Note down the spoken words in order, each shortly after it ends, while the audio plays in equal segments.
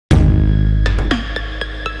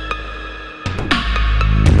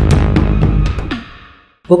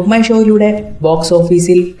Book my ഷോയിലൂടെ box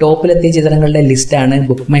ഓഫീസിൽ ടോപ്പിലെത്തിയ ചിത്രങ്ങളുടെ ലിസ്റ്റാണ്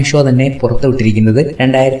ബുക്ക് മൈ ഷോ തന്നെ പുറത്തുവിട്ടിരിക്കുന്നത്.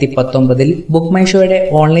 2019 ബുക്ക് മൈ ഷോയുടെ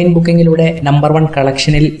ഓൺലൈൻ ബുക്കിംഗിലൂടെ നമ്പർ 1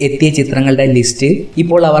 കളക്ഷനിൽ എത്തിയ ചിത്രങ്ങളുടെ ലിസ്റ്റ്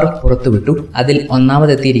ഇപ്പോൾ അവർ പുറത്തുവിട്ടു. അതിൽ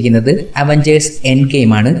ഒന്നാമതെത്തിയിരിക്കുന്നത് അവഞ്ചേഴ്സ് എൻഡ്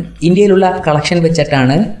ഗെയിം ആണ്. ഇന്ത്യയിലുള്ള കളക്ഷൻ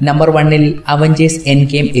വെച്ചിട്ടാണ് നമ്പർ 1-ൽ അവഞ്ചേഴ്സ് എൻഡ്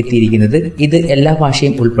ഗെയിം എത്തിയിരിക്കുന്നത്. ഇത് എല്ലാ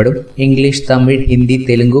ഭാഷയും ഉൾപ്പെടും, ഇംഗ്ലീഷ്, തമിഴ്, ഹിന്ദി,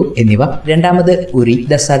 തെലുങ്കു എന്നിവ. രണ്ടാമത് ഉരി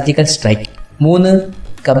the surgical strike. 3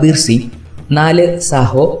 Kabir Singh. 4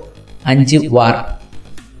 Saaho. 5 war.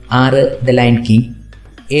 6 the lion king.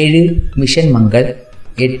 7 mission Mangal.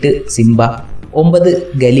 8 Simba. 9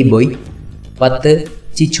 Gali boy. 10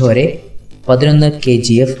 Chhichhore. 11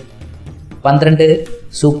 KGF. 12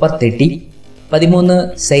 super 30. 13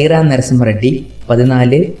 Saira Narasimha Reddy.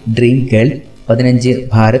 14 dream girl. 15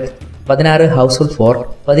 Bharat. 16 house full 4.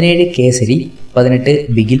 17 Kesari. 18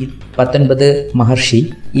 Bigil. 19 മഹർഷി.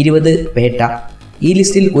 20 പേട്ട. ഈ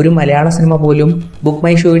ലിസ്റ്റിൽ ഒരു മലയാള സിനിമ പോലും ബുക്ക്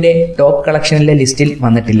മൈ ഷോയുടെ ടോപ്പ് കളക്ഷനിലെ ലിസ്റ്റിൽ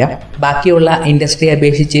വന്നിട്ടില്ല. ബാക്കിയുള്ള ഇൻഡസ്ട്രിയെ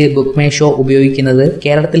അപേക്ഷിച്ച് ബുക്ക് മൈ ഷോ ഉപയോഗിക്കുന്നത്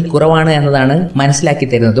കേരളത്തിൽ കുറവാണ് എന്നതാണ് മനസ്സിലാക്കി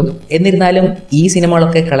തരുന്നതും. എന്നിരുന്നാലും ഈ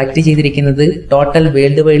സിനിമകളൊക്കെ കളക്ട് ചെയ്തിരിക്കുന്നത് ടോട്ടൽ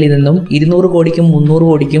വേൾഡ് വൈഡിൽ നിന്നും 200 കോടിക്കും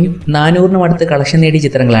 300 കോടിക്കും 400-നും അടുത്ത് കളക്ഷൻ നേടിയ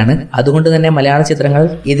ചിത്രങ്ങളാണ്. അതുകൊണ്ട് തന്നെ മലയാള ചിത്രങ്ങൾ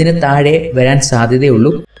ഇതിന് താഴെ വരാൻ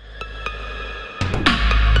സാധ്യതയുള്ളൂ.